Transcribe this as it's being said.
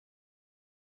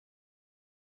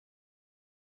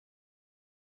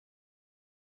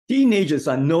Teenagers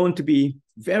are known to be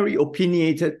very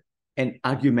opinionated and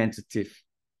argumentative.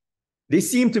 They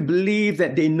seem to believe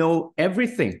that they know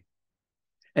everything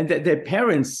and that their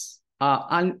parents are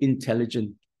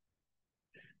unintelligent.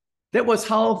 That was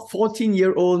how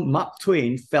 14-year-old Mark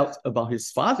Twain felt about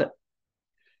his father.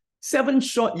 7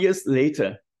 short years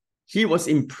later, he was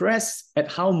impressed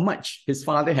at how much his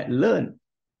father had learned.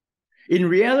 In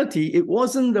reality, it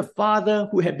wasn't the father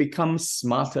who had become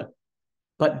smarter,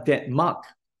 but that Mark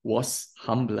was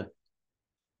humbler.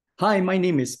 Hi, my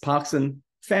name is Parkson,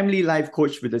 family life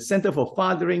coach with the Center for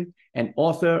Fathering and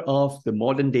author of The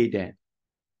Modern Day Dad.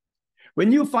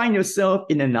 When you find yourself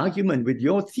in an argument with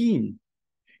your teen,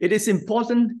 it is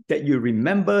important that you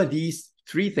remember these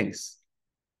 3 things.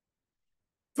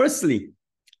 Firstly,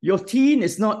 your teen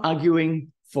is not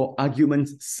arguing for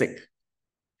argument's sake.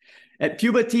 At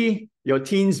puberty, your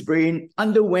teen's brain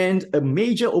underwent a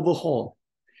major overhaul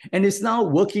and is now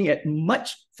working at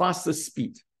much faster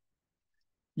speed.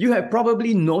 You have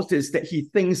probably noticed that he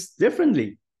thinks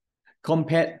differently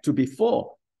compared to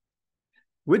before.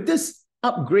 With this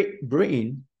upgrade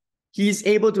brain, he is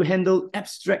able to handle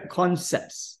abstract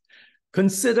concepts,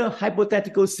 consider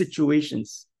hypothetical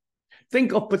situations,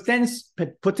 think of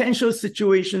potential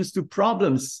situations to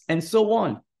problems, and so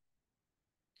on.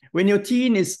 When your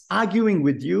teen is arguing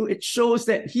with you, it shows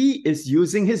that he is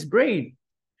using his brain,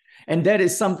 and that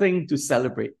is something to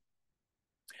celebrate.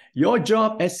 Your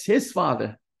job as his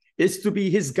father is to be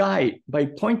his guide by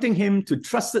pointing him to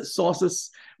trusted sources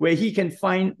where he can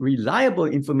find reliable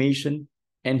information,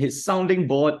 and his sounding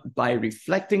board by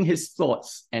reflecting his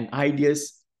thoughts and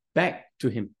ideas back to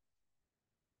him.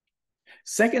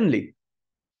 Secondly,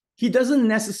 he doesn't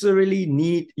necessarily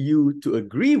need you to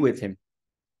agree with him.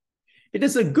 It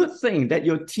is a good thing that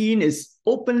your teen is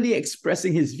openly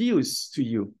expressing his views to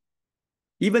you,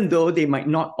 even though they might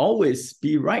not always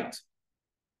be right.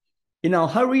 In our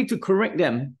hurry to correct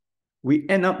them, we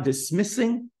end up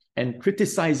dismissing and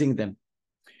criticizing them.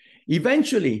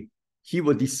 Eventually, he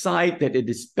will decide that it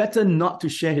is better not to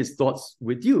share his thoughts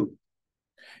with you.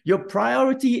 Your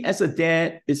priority as a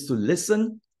dad is to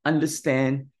listen,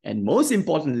 understand, and most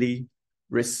importantly,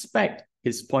 respect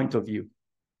his point of view.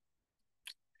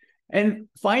 And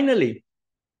finally,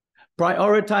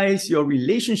 prioritize your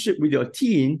relationship with your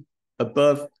teen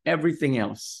above everything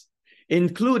else,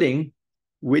 including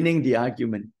winning the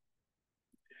argument.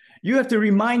 You have to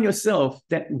remind yourself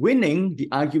that winning the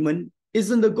argument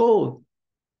isn't the goal.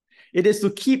 It is to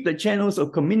keep the channels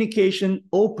of communication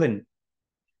open.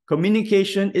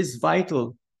 Communication is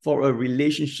vital for a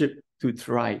relationship to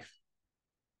thrive.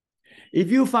 If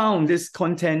you found this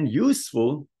content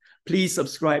useful, please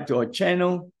subscribe to our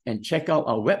channel and check out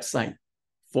our website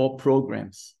for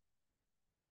programs.